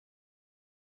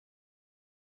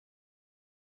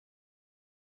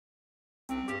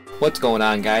What's going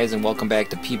on, guys, and welcome back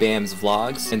to PBAM's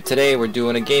Vlogs. And today we're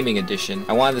doing a gaming edition.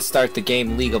 I wanted to start the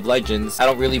game League of Legends. I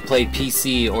don't really play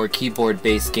PC or keyboard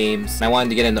based games, and I wanted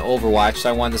to get into Overwatch, so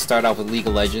I wanted to start off with League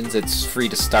of Legends. It's free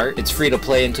to start. It's free to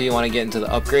play until you want to get into the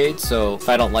upgrades, so if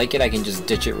I don't like it I can just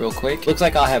ditch it real quick. Looks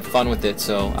like I'll have fun with it.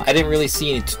 So I didn't really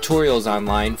see any tutorials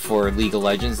online for League of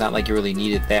Legends, not like you really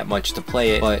needed that much to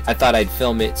play it, but I thought I'd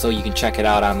film it so you can check it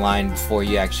out online before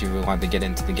you actually want to get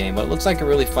into the game. But it looks like a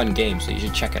really fun game, so you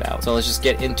should check it out. So let's just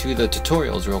get into the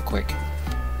tutorials real quick.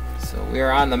 So we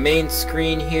are on the main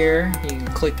screen here. You can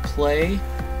click play,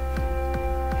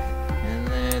 and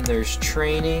then there's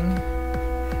training.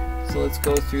 So let's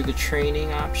go through the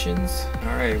training options.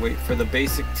 Alright, wait for the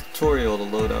basic tutorial to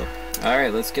load up.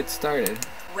 Alright, let's get started.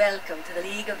 Welcome to the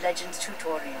League of Legends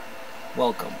tutorial.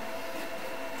 Welcome.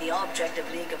 The object of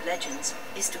League of Legends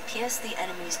is to pierce the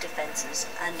enemy's defenses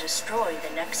and destroy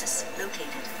the nexus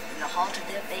located in the heart of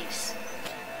their base.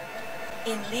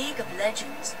 In League of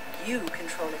Legends, you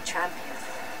control a champion,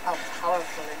 a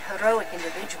powerful and heroic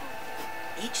individual.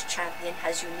 Each champion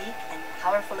has unique and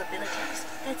powerful abilities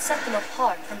that set them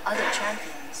apart from other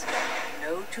champions.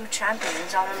 No two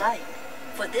champions are alike.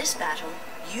 For this battle,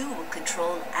 you will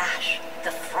control Ashe,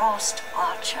 the Frost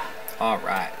Archer.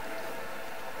 Alright.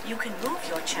 You can move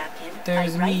your champion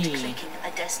There's by me. right-clicking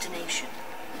a destination.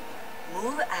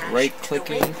 Move Ashe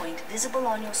Right-clicking. to the waypoint visible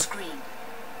on your screen.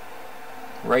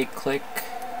 Right click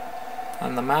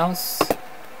on the mouse.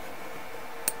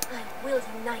 I will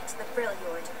unite the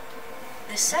Freljord.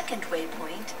 The second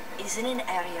waypoint is in an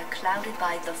area clouded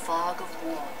by the Fog of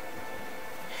War.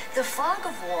 The Fog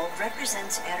of War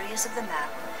represents areas of the map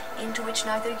into which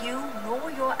neither you nor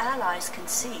your allies can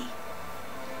see.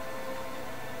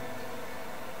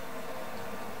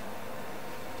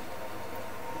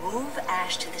 Move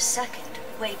Ashe to the second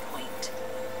waypoint.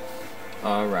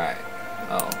 Alright.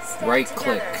 Oh, Stand right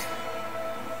together.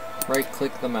 click. Right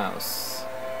click the mouse.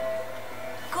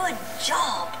 Good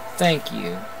job! Thank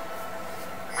you.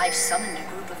 I've summoned a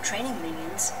group of training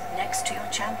minions next to your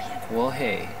champion. Well,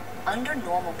 hey. Under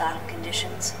normal battle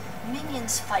conditions,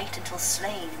 minions fight until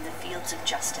slain in the fields of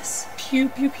justice. Pew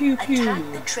pew pew pew.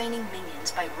 Attack the training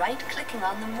minions by right-clicking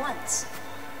on them once.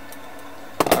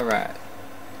 Alright.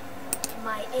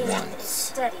 My aim Once. is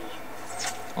steady.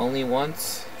 Only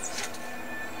once.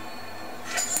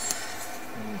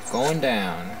 Going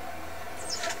down.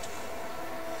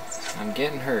 I'm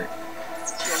getting hurt.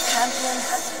 Your champion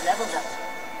has leveled up.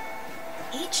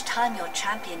 Each time your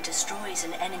champion destroys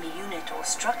an enemy unit or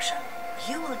structure,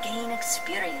 you will gain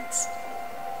experience.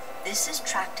 This is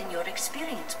tracked in your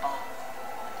experience bar.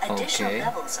 Additional Okay.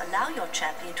 levels allow your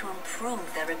champion to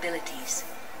improve their abilities.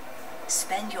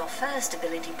 Spend your first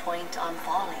ability point on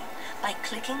volley by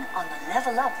clicking on the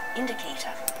level up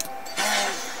indicator.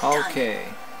 Well done. Okay.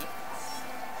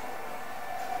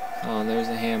 Oh, there's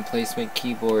a hand placement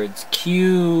keyboards.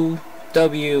 QWER.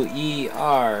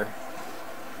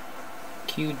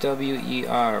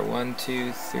 QWER. 1,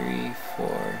 2, 3,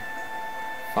 4,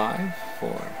 5,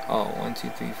 4. Oh, 1, 2,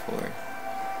 3, 4.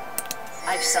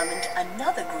 I've summoned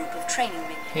another group of training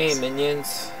minions. Hey,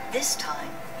 minions. This time,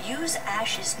 use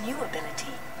Ashe's new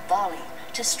ability, Volley,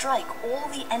 to strike all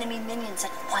the enemy minions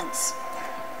at once.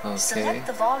 Okay. Select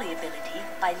the Volley ability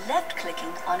by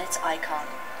left-clicking on its icon.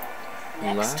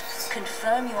 Next, Left.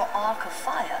 confirm your arc of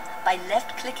fire by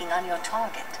left-clicking on your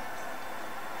target.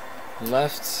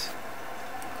 Left.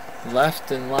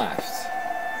 Left and left.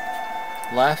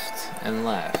 Left and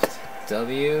left.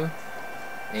 W.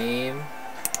 Aim.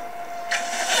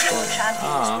 Your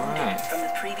champion is wounded alright. from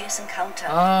the previous encounter.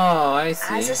 Oh, I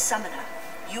As a see. summoner,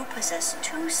 you possess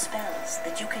 2 spells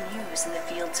that you can use in the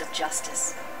fields of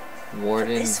justice.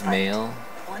 Warden's this fight, mail.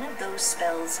 One of those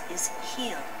spells is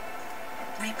Heal.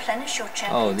 Replenish your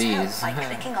champion's these. health by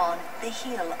clicking on the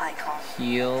Heal icon.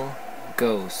 Heal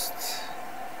Ghost.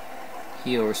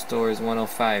 Heal restores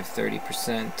 105,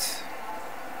 30%.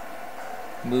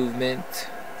 Movement.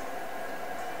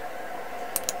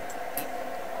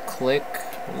 Click,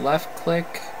 left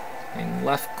click, and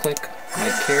left click my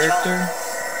character.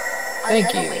 Thank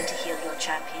Another you. way to heal your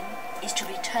champion is to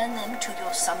return them to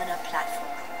your summoner platform.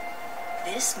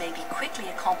 This may be quickly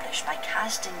accomplished by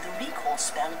casting the recall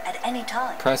spell at any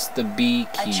time. Press the B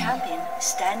A key. champion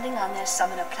standing on their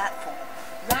summoner platform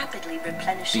rapidly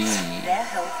replenishes B. their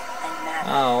health and mana.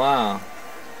 Oh wow.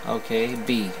 Okay,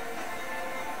 B.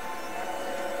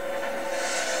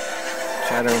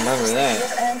 Try to remember You that.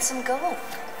 have earned some gold.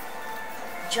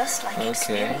 Just like Okay.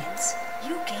 experience,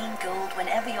 you gain gold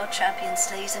whenever your champion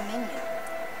slays a minion.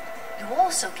 You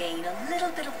also gain a little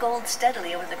bit of gold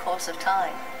steadily over the course of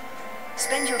time.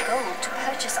 Spend your gold to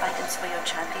purchase items for your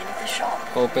champion at the shop.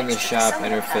 Open the Next to shop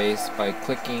summon interface by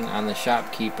clicking on the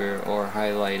shopkeeper or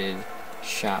highlighted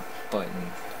shop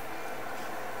button.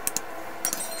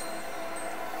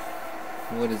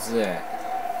 What is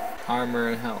that? Armor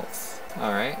and health.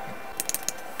 Alright.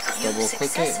 You've Double click it.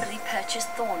 successfully purchased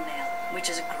Thornmail, which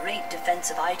is a great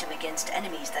defensive item against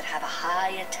enemies that have a high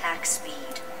attack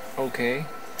speed. Okay.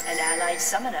 An allied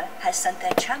summoner has sent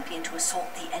their champion to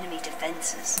assault the enemy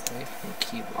defenses. Wait for the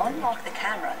keyboard. Unlock the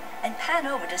camera and pan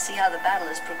over to see how the battle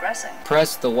is progressing.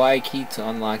 Press the Y key to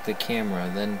unlock the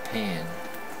camera, then pan.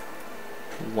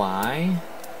 Y?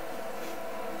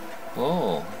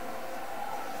 Oh.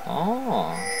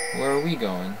 Oh. Where are we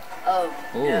going? Oh,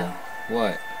 Ooh. no.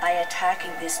 What? By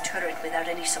attacking this turret without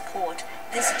any support,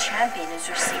 this champion is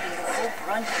receiving the full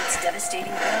brunt of its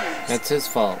devastating blows. That's his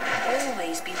fault.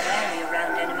 Always be wary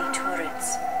around enemy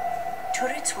turrets.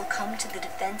 Turrets will come to the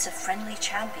defense of friendly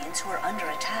champions who are under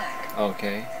attack.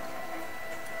 Okay.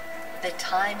 The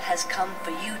time has come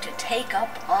for you to take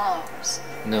up arms.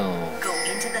 No. Go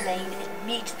into the lane and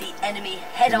meet the enemy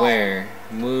head on. Where?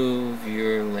 Move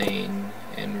your lane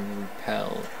and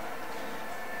repel.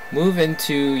 Move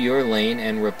into your lane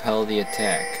and repel the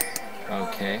attack.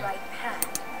 Okay.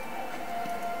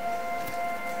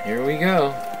 Here we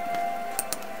go.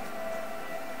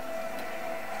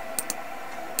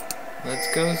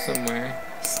 Let's go somewhere.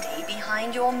 Stay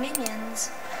behind your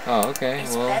minions. Oh, okay.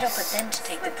 It's Well. better for them to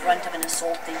take the brunt of an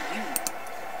assault than you.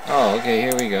 Oh, okay.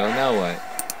 Here we go. Now what?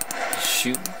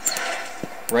 Shoot.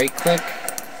 Right click.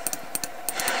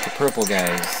 The purple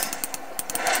guys.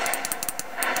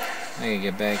 I gotta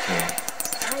get back here.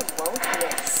 I won't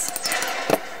miss.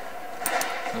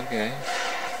 Okay.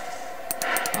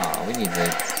 Oh, we need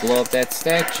to blow up that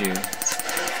statue.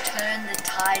 You've turned the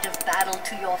tide of battle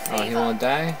to your favor. Oh, he won't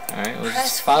die? Alright, we'll Press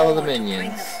just follow the forward to bring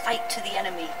minions. the fight to the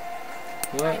enemy.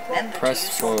 What? Remember Press to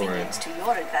use forward. your minions to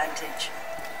your advantage.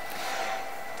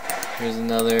 Here's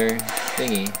another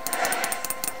thingy.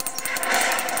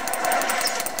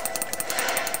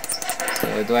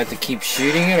 So do I have to keep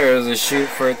shooting it, or does it shoot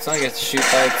for itself? I guess to shoot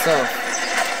by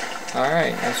itself.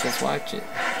 Alright, let's just watch it.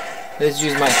 Let's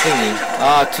use my thingy.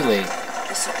 Ah, too late.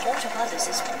 The support of others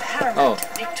is paramount to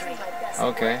victory.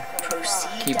 Okay.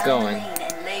 Proceed Keep down going. the lane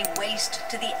and lay waste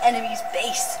to the enemy's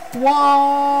base. Whoa!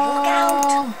 Look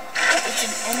out! It's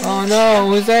an enemy Oh no,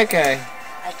 who's that guy?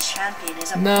 A champion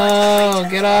is a No, much greater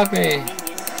get off than a me.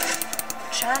 minion.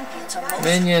 Champions are most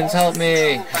Minions, help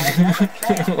me! often controlled by another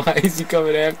player. Why is he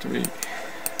coming after me?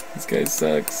 This guy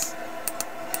sucks.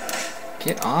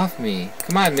 Get off me.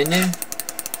 Come on, minion.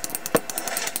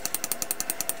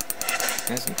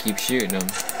 I guess we keep shooting him.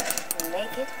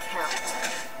 Make it count.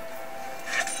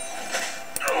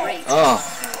 Great. Oh,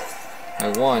 I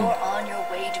won. You're on your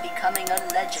way to becoming a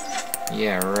legend.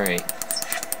 Yeah, right.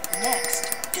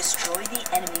 Next, destroy the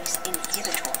enemy's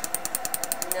inhibitor.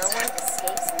 No one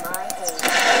escapes my aim.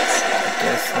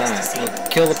 Guess not. We'll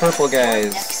kill the purple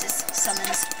guys. Nexus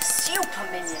summons super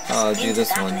minions. Oh, do into this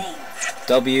that one. lane.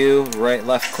 W, right,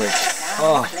 left click. Now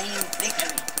Oh, claim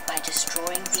victory by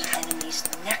destroying the enemy's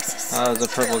nexus. oh, there's a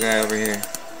purple guy over here.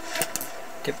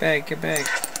 Get back, get back.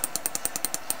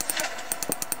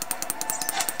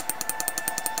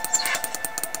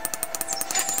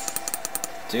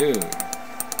 Dude.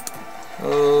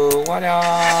 Oh, what?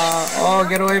 Oh,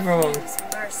 get away from him. Use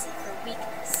mercy for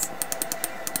weakness.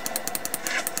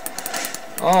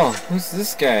 Oh, who's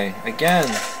this guy? Again.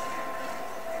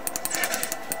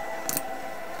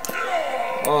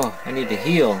 Oh, I need to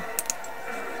heal.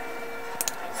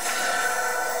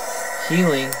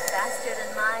 Healing. Faster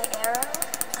than my arrow?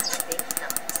 I think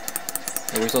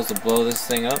not. Are we supposed to blow this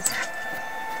thing up?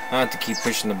 I don't have to keep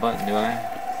pushing the button, do I?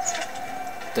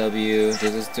 W, does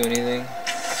this do anything?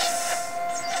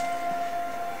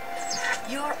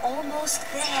 You're almost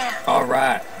there.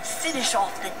 Alright. Finish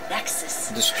off the nexus.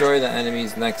 Destroy the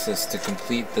enemy's nexus to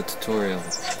complete the tutorial.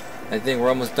 I think we're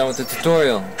almost done with the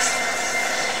tutorial.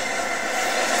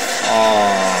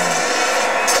 Oh.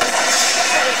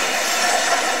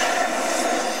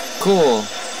 Cool.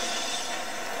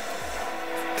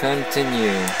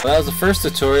 Continue. Well, that was the first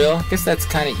tutorial. I guess that's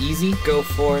kind of easy. Go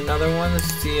for another one. Let's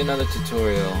see another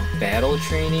tutorial. Battle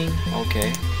training.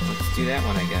 Okay. Let's do that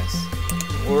one, I guess.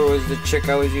 Where was the trick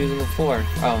I was using before?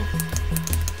 Oh.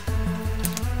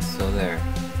 So there.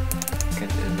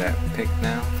 Is that picked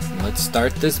now? Let's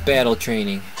start this battle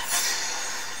training.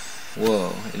 Whoa.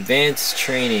 Advanced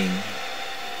training.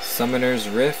 Summoner's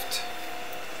Rift.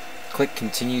 Click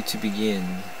continue to begin.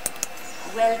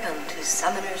 Welcome to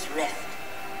Summoner's Rift.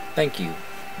 Thank you.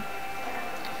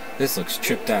 This looks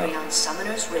tripped out. Victory on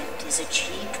Summoner's Rift is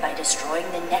achieved by destroying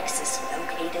the nexus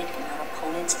located in your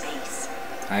opponent's base.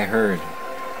 I heard.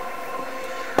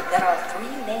 There are 3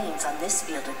 lanes on this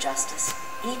field of justice,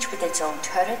 each with its own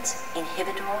turret,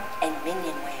 inhibitor, and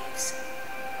minion waves.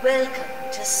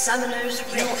 Welcome to Summoner's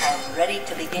Rift. You are ready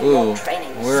to begin your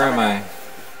training. Where am I?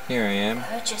 Here I am.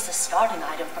 Purchase a starting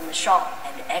item from the shop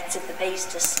and exit the base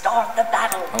to start the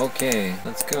battle. Okay,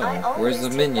 let's go. Where's the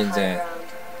minions at?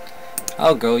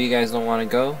 I'll go. You guys don't want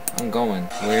to go? I'm going.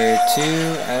 Where to?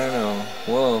 I don't know.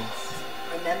 Whoa.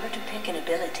 Remember to pick an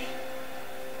ability.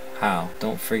 How?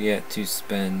 Don't forget to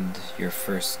spend your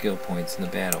first skill points in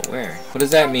the battle. Where? What does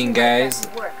that mean, guys?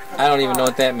 I don't even know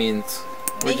what that means.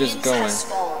 We're just going.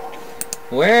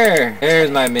 Where? There's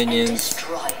my minions.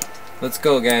 Let's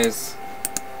go, guys.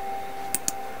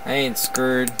 I ain't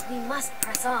screwed. We must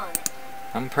press on.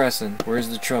 I'm pressing. Where's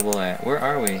the trouble at? Where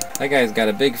are we? That guy's got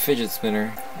a big fidget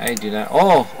spinner. I do not.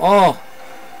 Oh! Oh!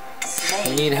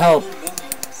 We need help.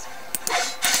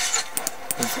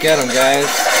 Let's get him, guys.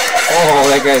 Oh,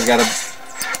 that guy's got a...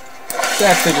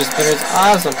 That fidget spinner's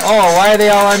awesome. Oh, why are they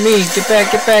all on me? Get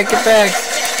back, get back, get back.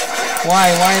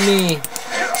 Why? Why me?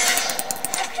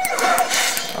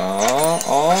 Oh,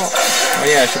 oh. Oh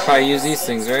yeah, I should probably use these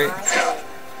things, right?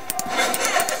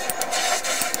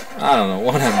 I don't know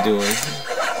what I'm doing.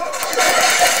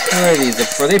 Where are these?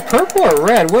 Are they purple or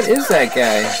red? What is that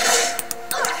guy?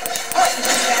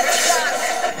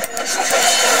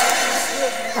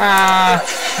 Ah!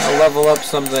 I'll level up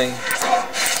something.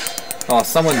 Oh,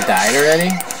 someone died already?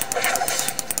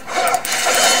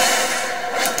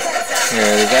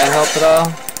 Here, did that help at all?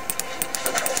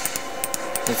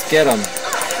 Let's get him.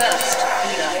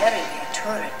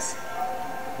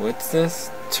 What's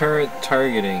this? Turret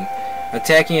targeting.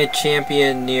 Attacking a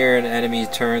champion near an enemy's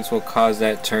turns will cause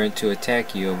that turn to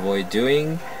attack you. Avoid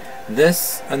doing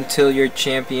this until your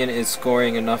champion is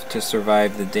scoring enough to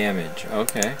survive the damage.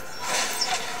 Okay.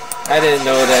 I didn't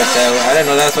know that. I didn't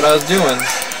know that's what I was doing.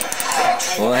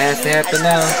 Well, it has to happen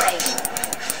now.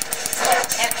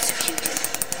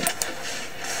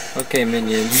 Okay,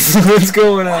 minions. What's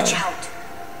going on?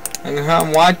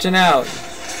 I'm watching out.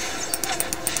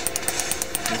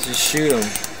 Let's just shoot him.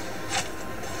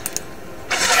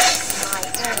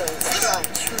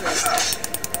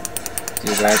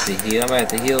 Dude, I have to heal. I'm gonna have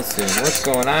to heal soon. What's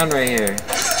going on right here?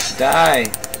 Die.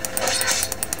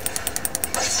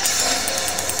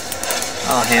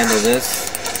 I'll handle this.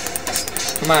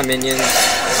 Come on, minions.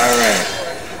 Alright.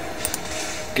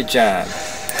 Good job.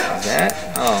 Is that?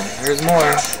 Oh, here's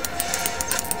more.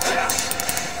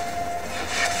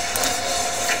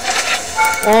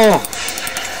 Oh!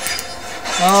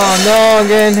 Oh no, I'm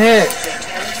getting hit.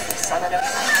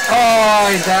 Oh,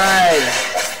 I died.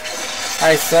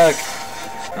 I suck.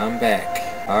 I'm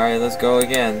back. Alright, let's go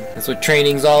again. That's what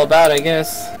training's all about, I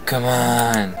guess. Come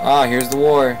on. Oh, here's the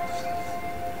war.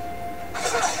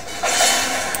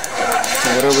 So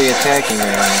what are we attacking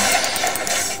right now?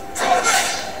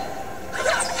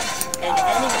 An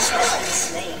enemy has been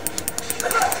slain.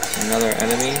 Another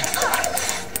enemy?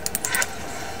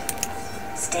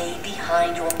 Stay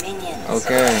behind your minions.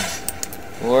 Okay.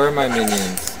 Where are my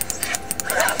minions?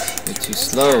 They're too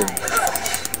slow.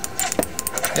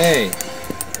 Hey!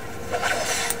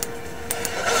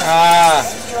 Ah!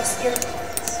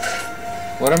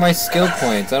 What are my skill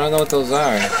points? I don't know what those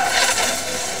are.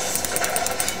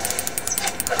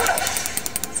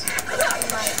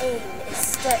 My aim is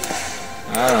steady.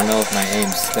 I don't know if my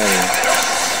aim's steady.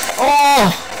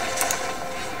 Oh!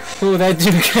 Ooh, that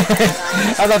dude got...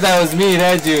 I thought that was me.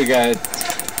 That dude got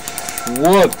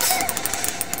whooped.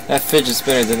 That fidget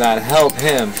spinner did not help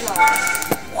him.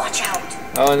 Watch out.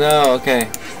 Oh no, okay.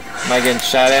 Am I getting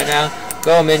shot at now?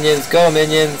 Go minions, go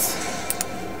minions.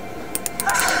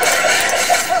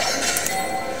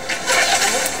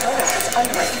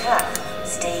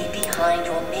 Stay behind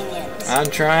your minions. I'm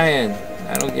trying.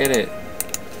 I don't get it.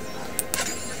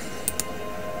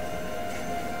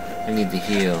 I need to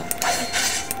heal.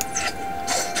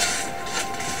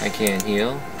 I can't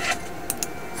heal.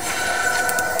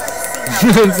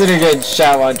 I'm sitting here getting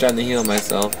shot while I'm trying to heal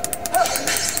myself.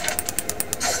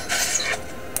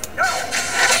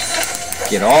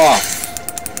 Get off!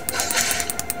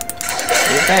 Is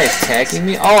this guy attacking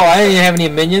me? Oh, I didn't even have any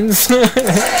minions.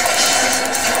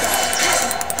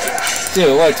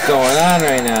 Dude, what's going on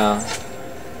right now?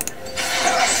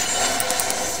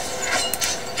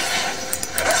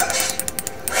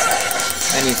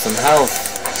 I need some help.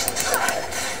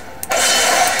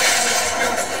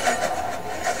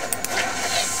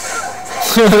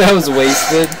 That was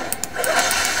wasted.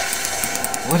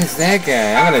 What is that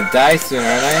guy? I'm gonna die soon,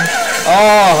 aren't I?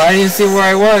 Oh, I didn't even see where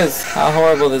I was. How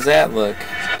horrible does that look?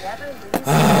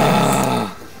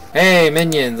 Hey,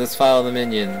 minions, let's follow the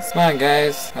minions. Come on,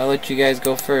 guys. I'll let you guys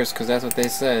go first, because that's what they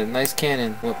said. Nice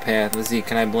cannon. What path? Let's see,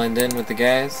 can I blend in with the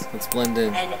guys? Let's blend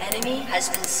in. An enemy has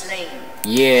been slain.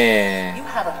 Yeah. You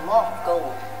have a lot of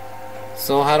gold.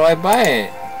 So how do I buy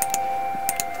it?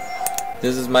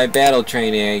 This is my battle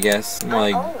training, I guess. I'm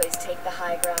like, always take the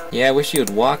high ground. yeah, I wish you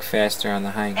would walk faster on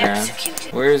the high ground.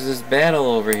 Executed. Where's this battle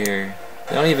over here?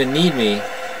 They don't even need me.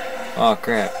 Oh,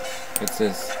 crap. What's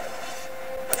this?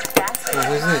 Oh,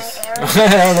 who's this? I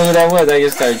don't know who that was. I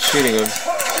just started shooting him.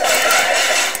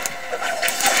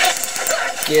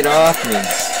 Get off me.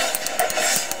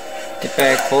 Get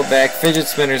back, pull back. Fidget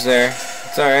spinner's there.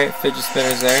 It's alright, fidget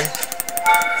spinner's there.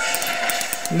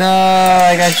 No,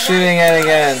 I got shooting at it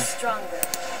again.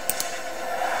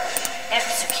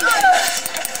 Executed.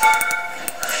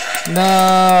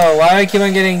 No, why do I keep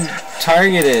on getting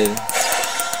targeted?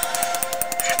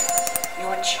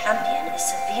 Your champion is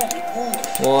severely wounded.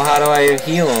 Well, how do I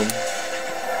heal him?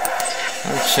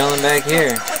 I'm chilling back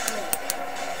here.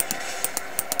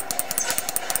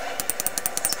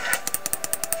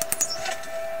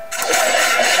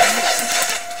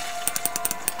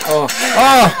 Oh,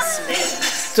 oh!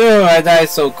 Dude, I died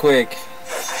so quick.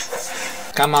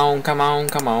 Come on, come on,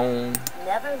 come on.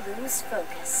 Never lose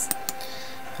focus.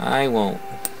 I won't.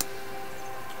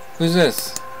 Who's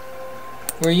this?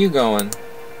 Where are you going?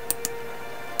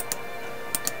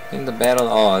 In the battle.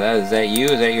 Oh, is that you?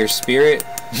 Is that your spirit?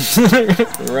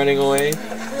 Running away?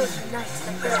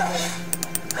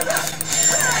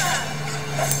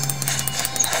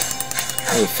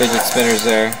 Oh, fidget spinner's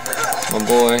there. My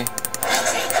boy.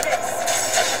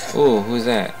 Ooh, who's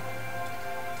that?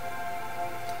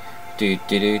 Do.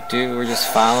 We're just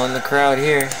following the crowd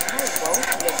here.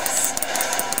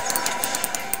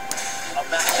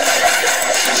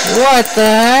 What the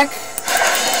heck?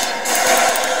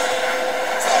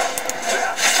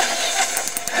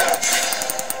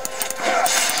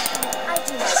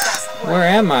 Where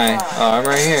am I? Oh, I'm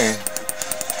right here.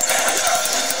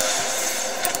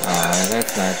 Oh,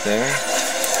 that's not there.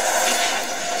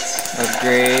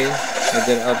 Upgrade. I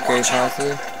did upgrade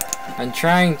possibly. I'm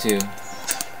trying to.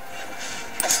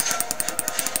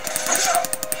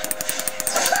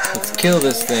 Let's kill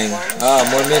this thing. Oh,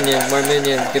 more minions, more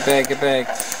minions. Get back, get back.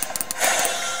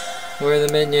 Where are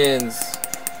the minions?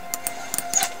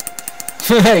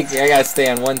 I gotta stay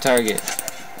on one target.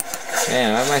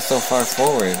 Man, why am I so far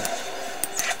forward?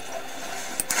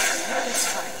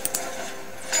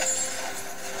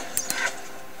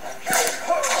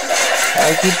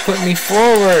 Why keep putting me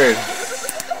forward?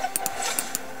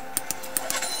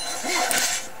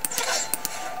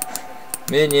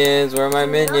 Minions, where are my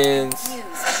minions?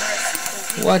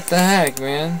 What the heck,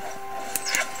 man?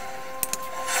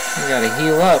 I gotta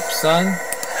heal up, son.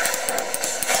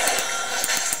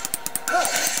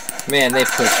 Man, they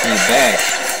pushed me back.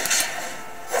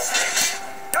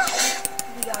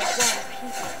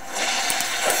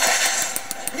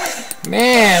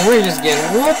 Man, we're just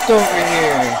getting whooped over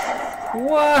here.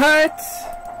 What?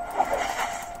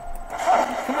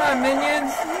 Come on,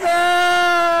 minions. No!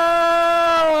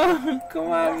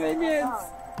 Come on, minions.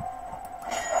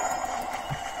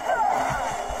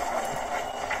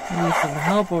 I need some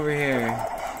help over here.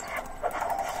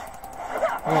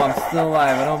 Oh, I'm still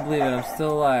alive. I don't believe it. I'm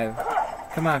still alive.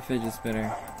 Come on, fidget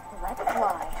spinner. Let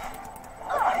fly.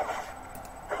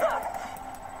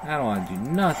 I don't want to do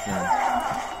nothing.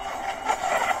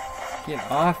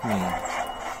 Get off me.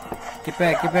 Get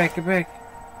back, get back, get back.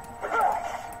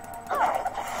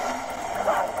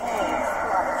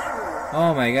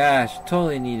 Oh my gosh,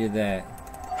 totally needed that.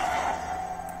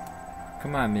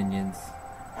 Come on, minions.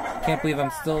 Can't believe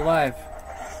I'm still alive.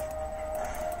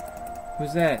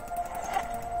 Who's that?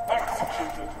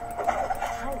 Executed.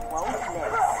 I won't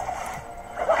miss.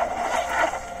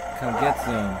 Come get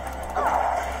some.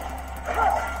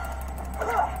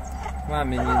 Come on,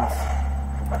 minions.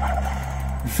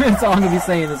 That's all I'm gonna be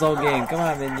saying this whole game. Come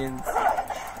on, minions.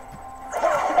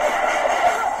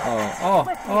 Oh.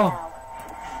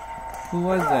 Who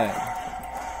was that?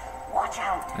 Watch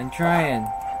out. I'm trying.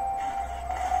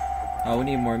 Oh, we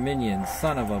need more minions.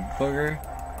 Son of a booger.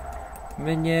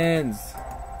 Minions.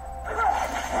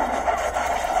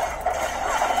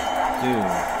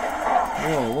 Dude.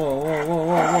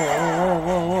 Whoa.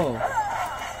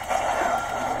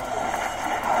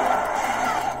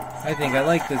 I think I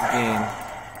like this game.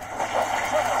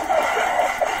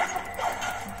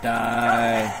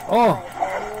 Die. Oh!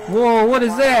 Whoa, what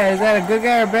is that? Is that a good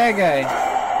guy or a bad guy?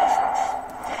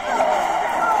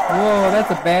 Whoa, that's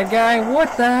a bad guy?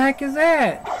 What the heck is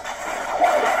that?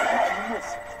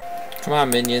 Come on,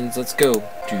 minions, let's go.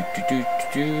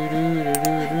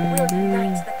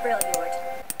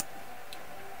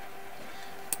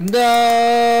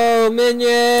 No,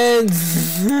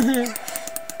 minions! You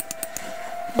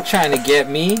trying to get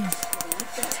me?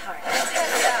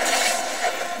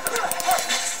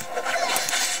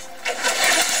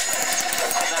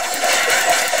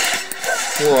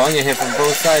 Whoa, I'm gonna hit from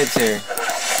both sides here.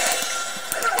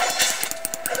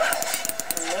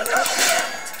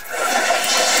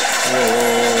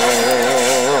 Whoa.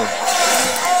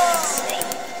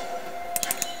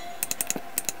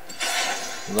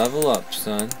 Level up,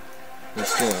 son.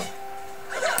 Let's go.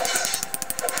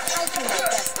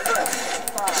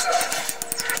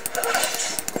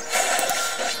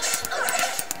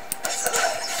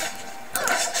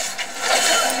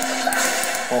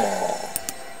 Oh.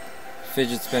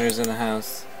 Fidget spinners in the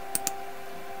house.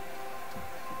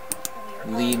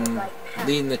 Leading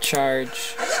the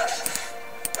charge.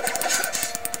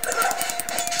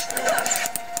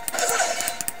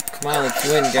 Come on, let's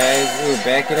win, guys. Ooh,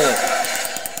 back it up.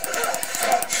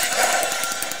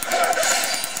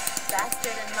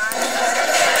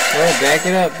 Oh, back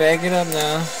it up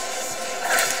now.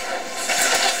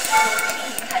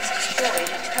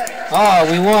 Oh,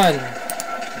 we won!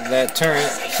 That turret.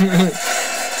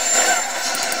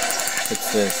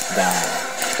 What's this? Die.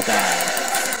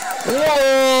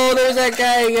 Whoa, there's that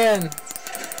guy again!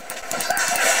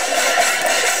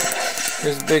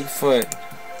 There's Bigfoot.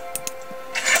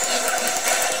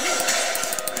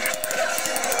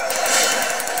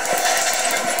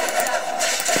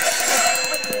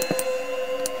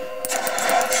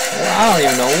 I don't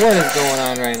even know what is going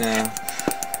on right now.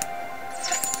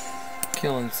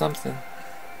 Killing something.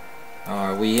 Oh,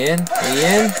 are we in? We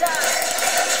in?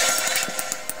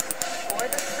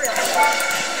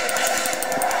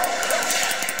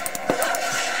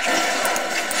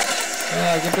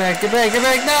 Yeah, get back.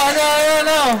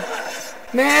 No!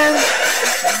 Man!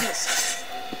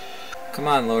 Come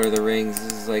on, Lord of the Rings.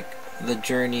 This is like the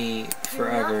journey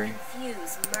forever.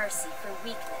 Confuse mercy for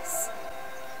weakness.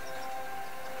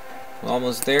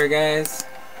 Almost there, guys.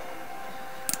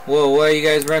 Whoa, why are you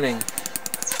guys running?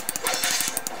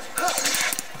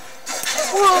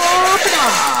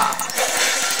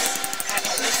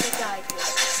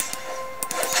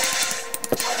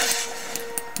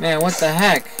 Man, what the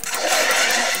heck?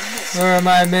 Where are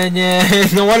my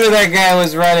minions? No wonder that guy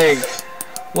was running.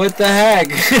 What the heck?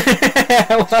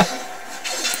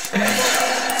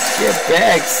 Get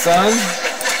back, son.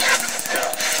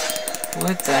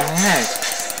 What the heck?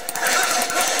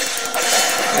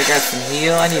 I got some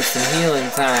heal. I need some healing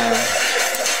time.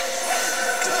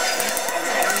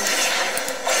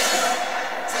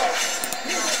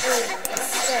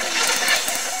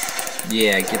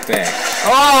 Yeah, get back.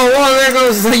 Oh, whoa, there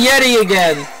goes the Yeti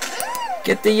again.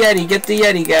 Get the Yeti,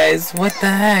 guys. What the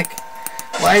heck?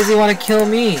 Why does he want to kill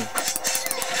me?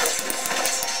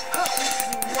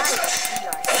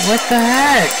 What the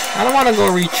heck? I don't want to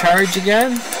go recharge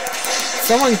again.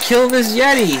 Someone kill this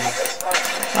Yeti.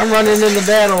 I'm running in the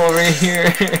battle over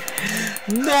here.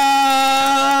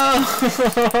 No!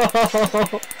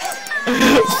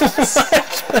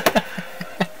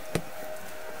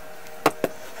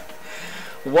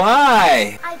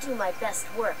 Why? I do my best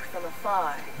work from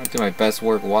afar. I do my best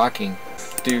work walking.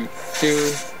 Do.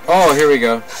 Oh, here we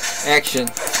go. Action.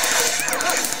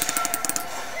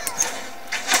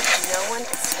 No one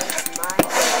escapes my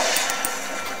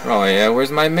eye. Oh yeah,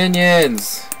 where's my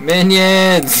minions?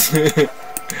 Minions!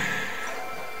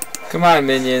 Come on,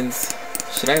 minions.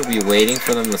 Should I be waiting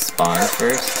for them to spawn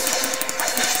first?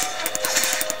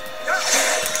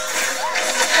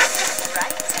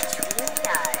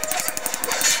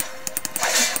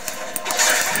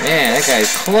 Man, that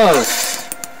guy's close.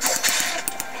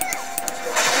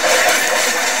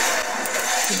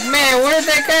 Man, where'd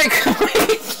that guy come?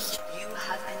 You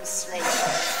have been slain.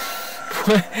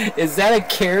 Is that a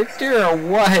character or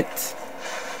what?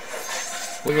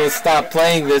 We're gonna stop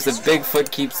playing this if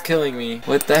Bigfoot keeps killing me.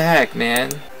 What the heck,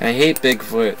 man? I hate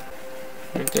Bigfoot.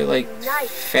 Aren't there like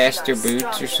faster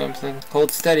boots or something?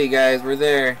 Hold steady, guys. We're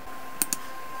there.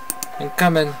 I'm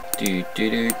coming. Do.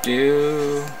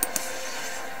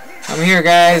 I'm here,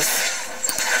 guys.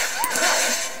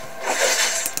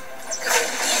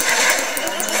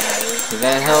 Did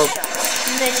that help?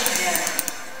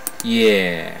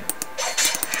 Yeah.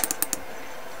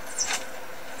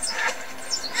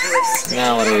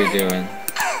 Now what are we doing?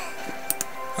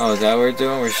 Oh, is that what we're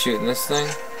doing? We're shooting this thing?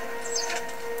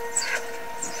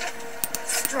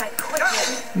 Strike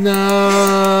quickly.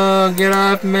 No, get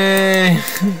off me.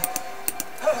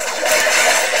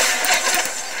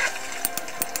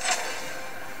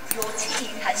 Your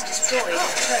team has destroyed the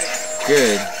turret.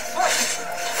 Good.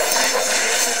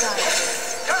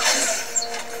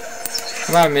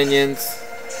 Come on, minions.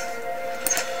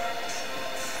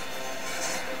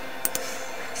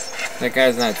 That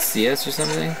guy's not see us or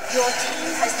something? Your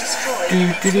team has destroyed.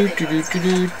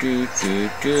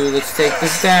 Let's take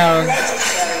this down.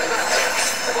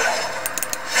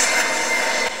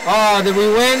 Oh, did we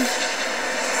win?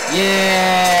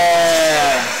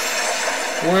 Yeah!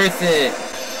 Worth it.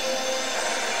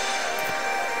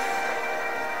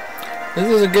 This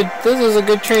is a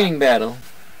good training battle.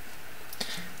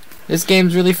 This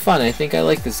game's really fun. I think I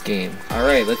like this game.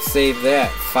 Alright, let's save that.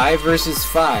 5 versus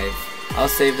 5. I'll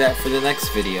save that for the next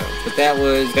video. But that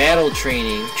was battle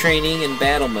training in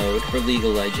battle mode for League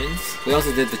of Legends. We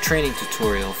also did the training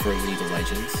tutorial for League of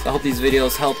Legends. I hope these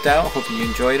videos helped out. Hope you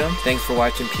enjoyed them. Thanks for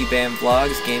watching PBAM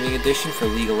Vlogs Gaming Edition for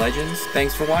League of Legends.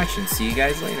 Thanks for watching. See you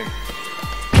guys later.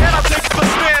 And I take the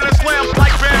stand and slam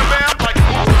like Bam Bam,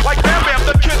 like Bam Bam,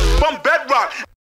 the kid from Bedrock.